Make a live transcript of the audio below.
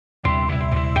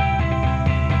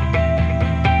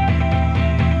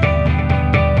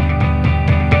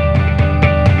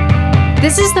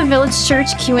This is the Village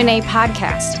Church Q&A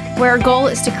podcast, where our goal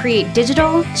is to create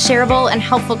digital, shareable, and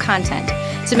helpful content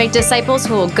to make disciples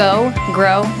who will go,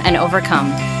 grow, and overcome.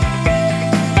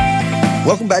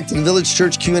 Welcome back to the Village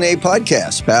Church Q&A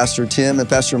podcast. Pastor Tim and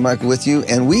Pastor Michael with you,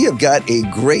 and we have got a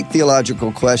great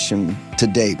theological question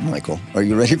today, Michael. Are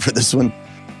you ready for this one?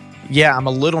 Yeah, I'm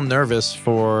a little nervous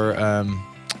for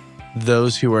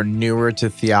those who are newer to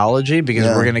theology because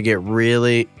we're going to get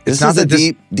really... This is a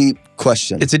deep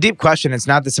question. It's a deep question. It's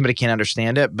not that somebody can't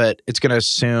understand it, but it's going to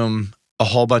assume a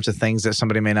whole bunch of things that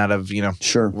somebody may not have,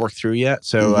 worked through yet.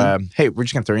 So, hey, we're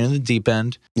just going to throw you in the deep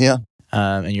end. Yeah.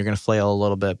 And you're going to flail a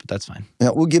little bit, but that's fine.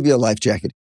 Yeah, we'll give you a life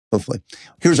jacket, hopefully.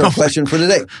 Here's our question for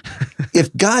today.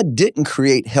 If God didn't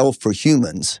create hell for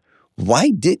humans, why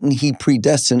didn't he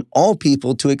predestine all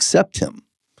people to accept him?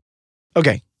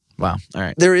 Okay. Wow. All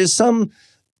right. There is some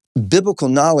biblical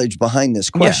knowledge behind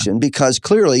this question because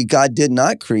clearly God did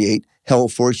not create hell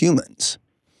for humans.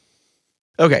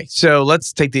 Okay, so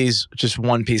let's take these just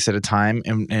one piece at a time,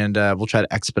 and we'll try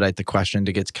to expedite the question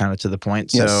to get kind of to the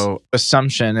point. Yes. So,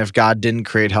 assumption, if God didn't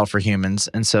create hell for humans,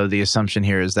 and so the assumption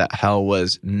here is that hell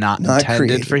was not intended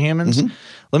created for humans. Mm-hmm.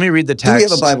 Let me read the text. Do we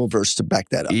have a Bible verse to back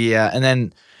that up? Yeah, and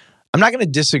then I'm not going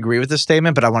to disagree with this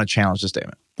statement, but I want to challenge the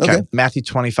statement. Okay. Matthew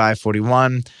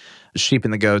 25:41. Sheep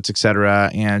and the goats, etc.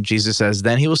 And Jesus says,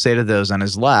 then he will say to those on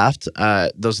his left,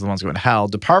 those are the ones going to hell,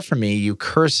 depart from me, you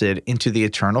cursed, into the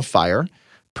eternal fire,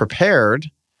 prepared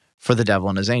for the devil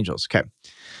and his angels. Okay.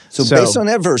 So based on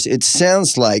that verse, it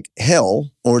sounds like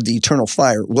hell or the eternal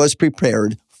fire was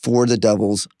prepared for the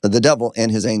devil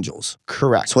and his angels.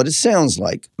 Correct. That's what it sounds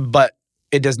like. But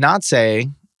it does not say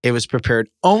it was prepared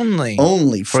only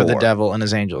for the devil and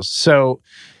his angels. So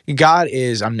God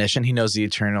is omniscient. He knows the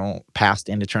eternal past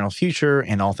and eternal future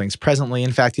and all things presently.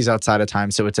 In fact, he's outside of time,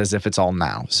 so it's as if it's all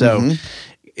now. So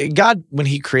God, when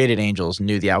he created angels,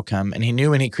 knew the outcome, and he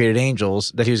knew when he created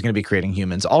angels that he was going to be creating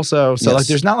humans also. So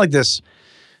there's not like this,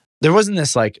 there wasn't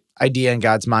this like idea in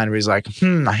God's mind where he's like,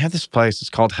 I have this place,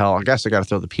 it's called hell. I guess I got to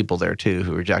throw the people there too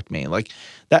who reject me. Like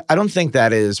that, I don't think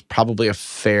that is probably a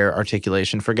fair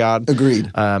articulation for God.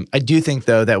 Agreed. I do think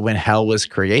though that when hell was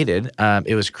created,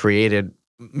 it was created,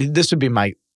 this would be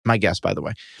my guess, by the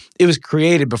way. It was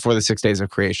created before the 6 days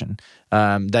of creation.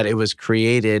 That it was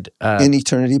created in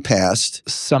eternity past.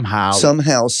 Somehow.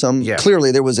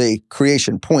 Clearly there was a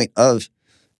creation point of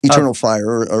eternal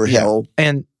fire or hell.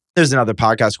 And there's another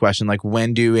podcast question, like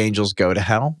when do angels go to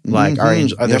hell? Like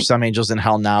are there some angels in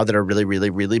hell now that are really,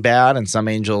 really, really bad, and some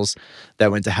angels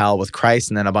that went to hell with Christ,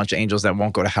 and then a bunch of angels that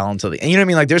won't go to hell until the end? You know what I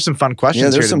mean? Like there's some fun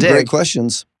questions here to dig. There's some great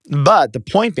questions. But the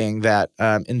point being that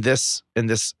in this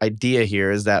idea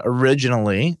here is that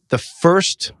originally the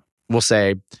first, we'll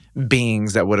say,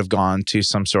 beings that would have gone to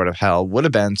some sort of hell would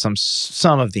have been some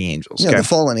of the angels. Yeah, the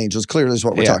fallen angels clearly is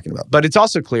what we're talking about. But it's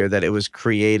also clear that it was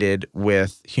created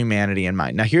with humanity in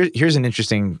mind. Now here's an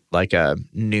interesting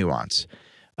nuance.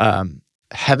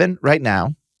 Heaven right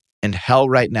now and hell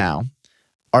right now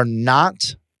are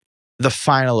not the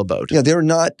final abode. Yeah, they're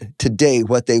not today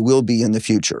what they will be in the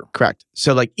future. Correct.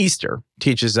 So like Easter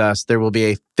teaches us there will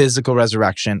be a physical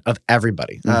resurrection of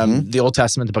everybody. The Old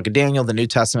Testament, the book of Daniel, the New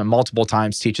Testament multiple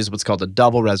times teaches what's called a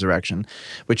double resurrection,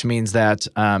 which means that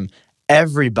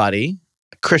everybody,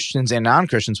 Christians and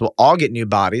non-Christians, will all get new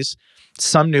bodies.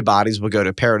 Some new bodies will go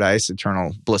to paradise,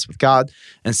 eternal bliss with God,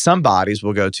 and some bodies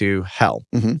will go to hell.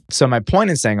 So my point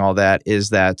in saying all that is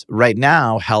that right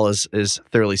now, hell is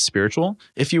thoroughly spiritual,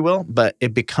 if you will, but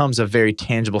it becomes a very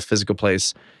tangible physical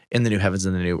place in the new heavens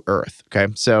and the new earth,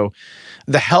 okay? So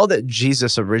the hell that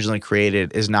Jesus originally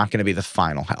created is not going to be the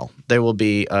final hell. There will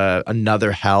be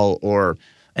another hell or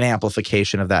an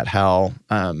amplification of that hell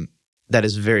that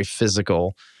is very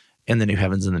physical in the new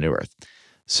heavens and the new earth.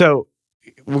 So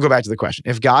we'll go back to the question.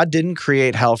 If God didn't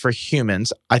create hell for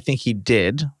humans, I think he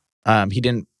did.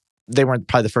 They weren't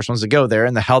probably the first ones to go there,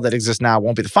 and the hell that exists now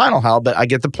won't be the final hell, but I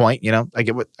get the point, I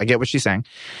get what she's saying.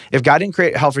 If God didn't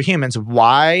create hell for humans,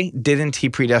 why didn't he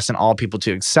predestine all people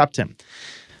to accept him?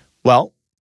 Well,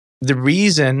 the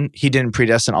reason he didn't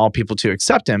predestine all people to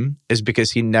accept him is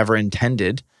because he never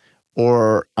intended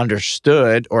or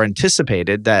understood or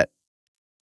anticipated that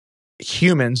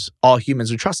all humans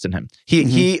would trust in him.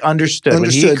 He understood when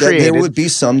he created that there would be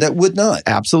some that would not.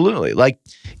 Absolutely. Like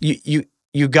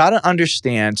you got to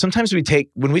understand. Sometimes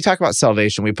when we talk about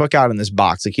salvation, we put God in this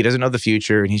box. Like he doesn't know the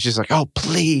future, and he's just like, oh,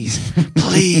 please,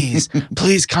 please,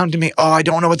 please come to me. Oh, I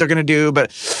don't know what they're gonna do,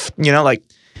 but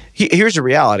Here's the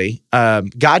reality.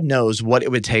 God knows what it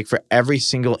would take for every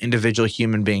single individual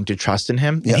human being to trust in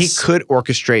him. Yes. And he could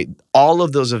orchestrate all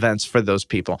of those events for those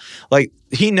people. Like,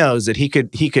 he knows that he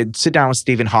could sit down with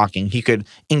Stephen Hawking. He could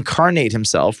incarnate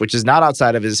himself, which is not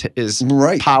outside of his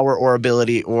Right. power or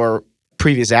ability or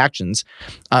previous actions,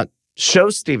 show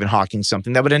Stephen Hawking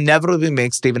something that would inevitably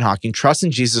make Stephen Hawking trust in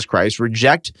Jesus Christ,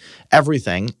 reject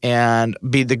everything, and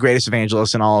be the greatest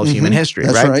evangelist in all of human history.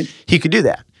 That's right. He could do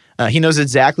that. He knows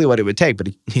exactly what it would take, but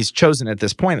he's chosen at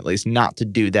this point, at least, not to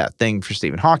do that thing for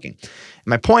Stephen Hawking. And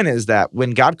my point is that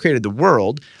when God created the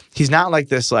world, he's not like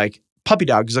this puppy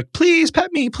dog who's like, please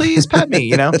pet me,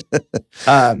 you know?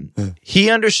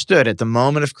 He understood at the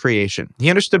moment of creation,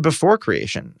 he understood before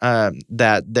creation,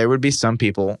 that there would be some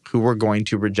people who were going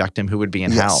to reject him, who would be in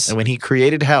hell. And when he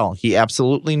created hell, he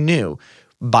absolutely knew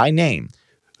by name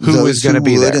who was going to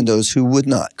be there. And those who would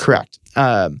not. Correct.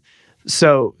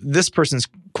 So this person's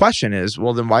question is,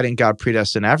 well, then why didn't God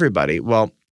predestine everybody?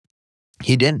 Well,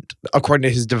 he didn't, according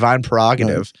to his divine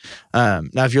prerogative. Right.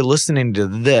 Now, if you're listening to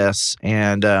this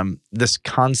and this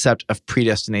concept of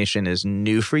predestination is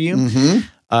new for you,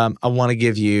 I want to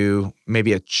give you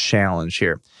maybe a challenge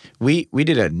here. We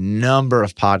did a number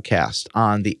of podcasts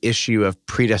on the issue of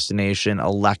predestination,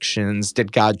 elections.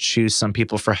 Did God choose some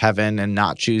people for heaven and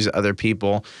not choose other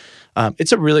people?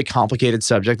 It's a really complicated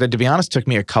subject that, to be honest, took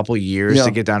me a couple years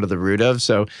to get down to the root of.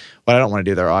 So what I don't want to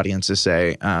do with our audience is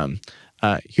say,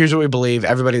 here's what we believe,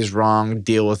 everybody's wrong,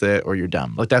 deal with it, or you're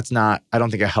dumb. Like, that's not, I don't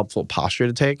think, a helpful posture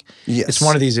to take. Yes. It's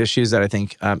one of these issues that I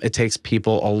think it takes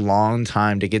people a long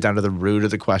time to get down to the root of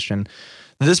the question.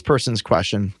 This person's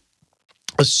question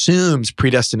assumes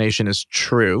predestination is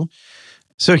true.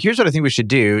 So here's what I think we should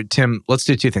do. Tim, let's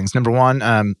do two things. Number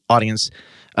one, audience,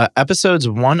 episodes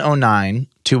 109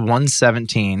 to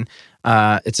 117,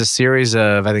 it's a series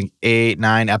of, I think,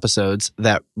 8-9 episodes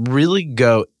that really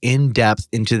go in depth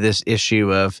into this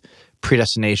issue of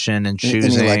predestination and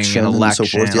choosing and election, so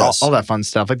forth, yes. all that fun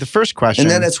stuff. Like the first question.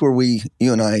 And then that's where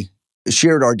you and I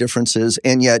shared our differences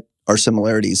and yet our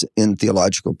similarities in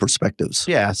theological perspectives.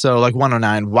 Yeah. So like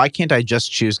 109, why can't I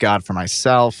just choose God for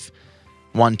myself?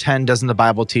 110, doesn't the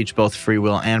Bible teach both free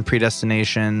will and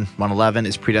predestination? 111,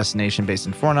 is predestination based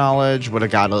in foreknowledge? Would a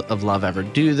God of love ever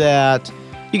do that?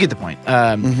 You get the point.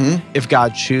 If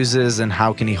God chooses, then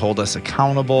how can he hold us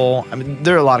accountable? I mean,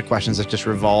 there are a lot of questions that just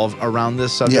revolve around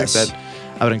this subject that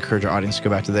I would encourage our audience to go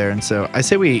back to there. And so I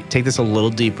say we take this a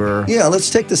little deeper. Yeah, let's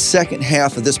take the second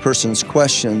half of this person's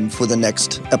question for the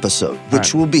next episode,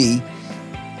 which will be,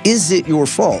 is it your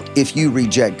fault if you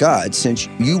reject God since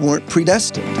you weren't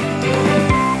predestined?